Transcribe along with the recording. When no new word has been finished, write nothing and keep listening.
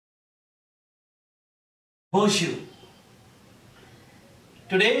Bonjour.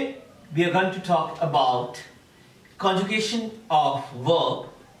 Today we are going to talk about conjugation of verb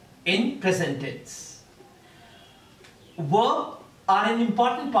in present tense. Verbs are an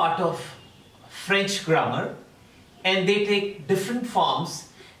important part of French grammar and they take different forms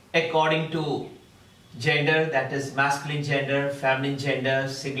according to gender, that is masculine gender, feminine gender,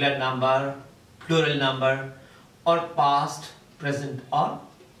 singular number, plural number, or past, present or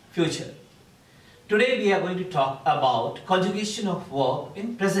future. Today we are going to talk about conjugation of verb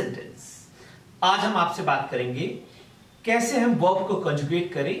in present tense. आज हम आपसे बात करेंगे कैसे हम verb को conjugate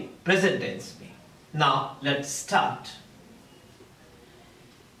करें present tense में. Now let's start.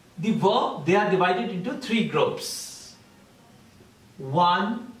 The verb, they are divided into three groups.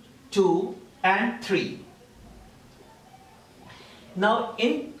 1, 2 and 3. Now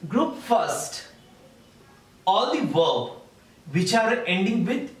in group first, all the verb which are ending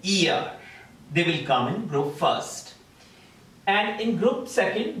with er, they will come in group first. And in group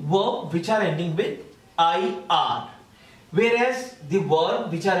second, verb which are ending with IR. Whereas the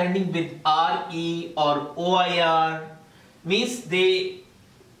verb which are ending with RE or OIR means they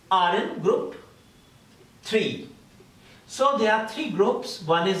are in group 3. So there are three groups.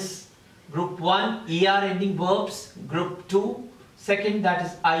 One is group 1, ER ending verbs, group 2, second that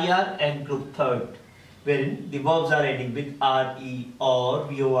is IR, and group 3rd, wherein the verbs are ending with RE or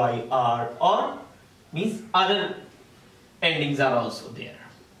VOIR or means other endings are also there.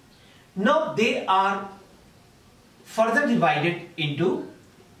 Now they are further divided into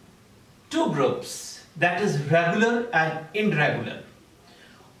two groups, that is regular and irregular.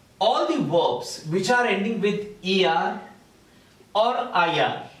 All the verbs which are ending with ER or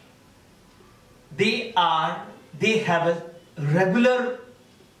IR, they have a regular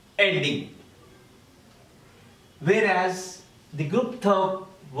ending. Whereas the group third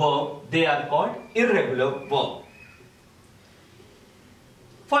verb, they are called irregular verb.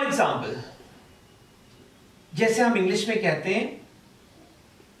 For example, जैसे हम English में कहते हैं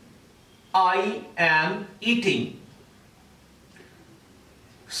I am eating.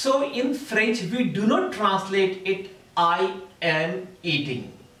 So in French we do not translate it I am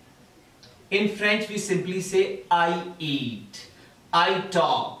eating. In French we simply say I eat, I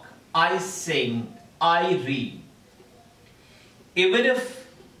talk, I sing, I read. Even if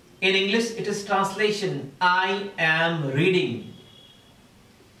in English it is translation I am reading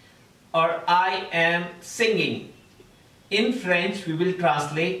or I am singing, in French we will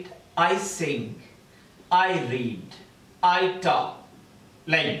translate I sing, I read, I talk,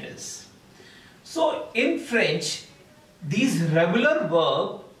 like this. So in French, these regular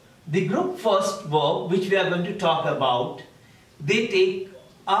verbs, the group first verb which we are going to talk about, they take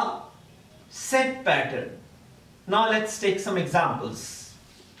a set pattern. Now let's take some examples.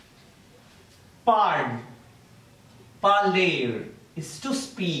 Parle, parler is to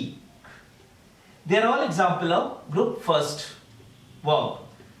speak. They are all example of group first verb.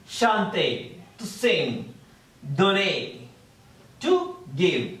 Chanter, to sing. Donner, to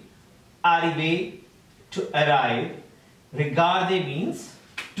give. Arriver, to arrive. Regarder means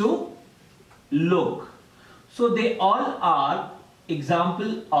to look. So they all are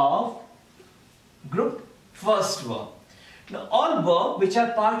example of group first verb. Now all verb which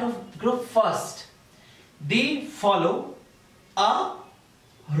are part of group first, they follow a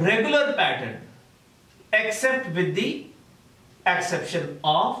regular pattern except with the exception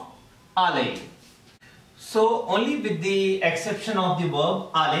of aller. So only with the exception of the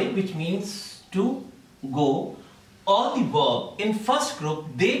verb aller, which means to go, all the verb in first group,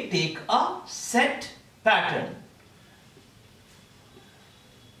 they take a set pattern.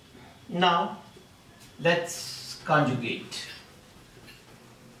 Now let's conjugate.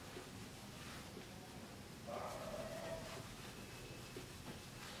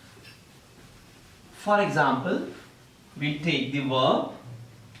 For example, we take the verb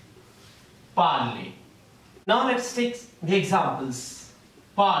parler. Now let's take the examples.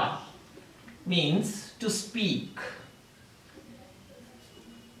 Parle means to speak.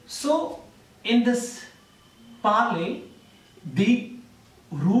 So in this parler, the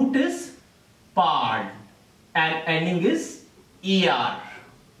root is parle and ending is er.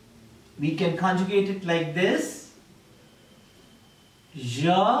 We can conjugate it like this. Je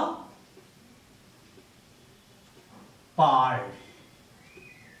parle.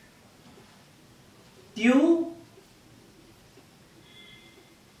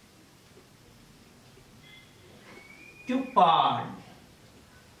 Tu parles.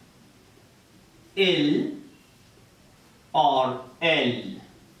 Il or elle.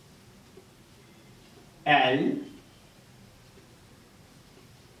 Elle,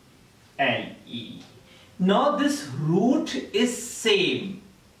 L-E. Now this root is same.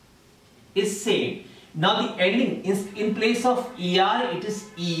 Now the ending is in place of ER, it is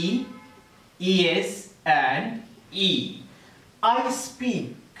E, ES and E. I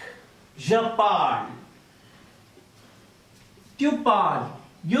speak. Je parle. Tu parles.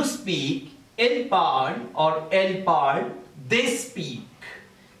 You speak. Elle parle or elle parle. They speak.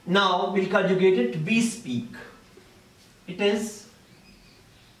 Now we'll conjugate it. We speak. It is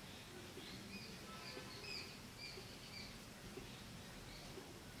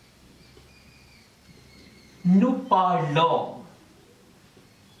nous parlons.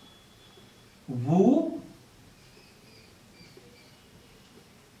 Vous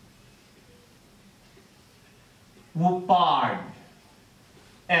parlez.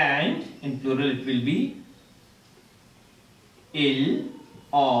 And in plural it will be il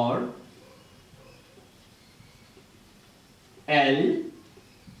or elle.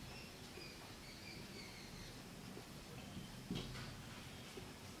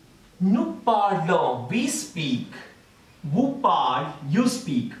 Nous parlons, we speak. Vous parlez, you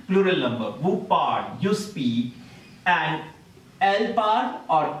speak. Plural number. Vous parlez, you speak. And elle parle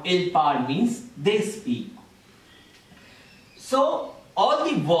or il parle means they speak. So all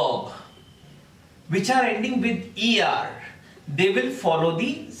the verb which are ending with er, they will follow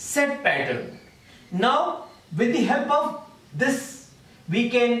the set pattern. Now with the help of this we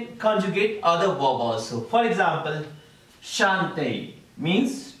can conjugate other verb also. For example, chanter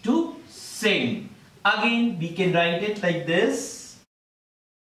means to sing. Again we can write it like this.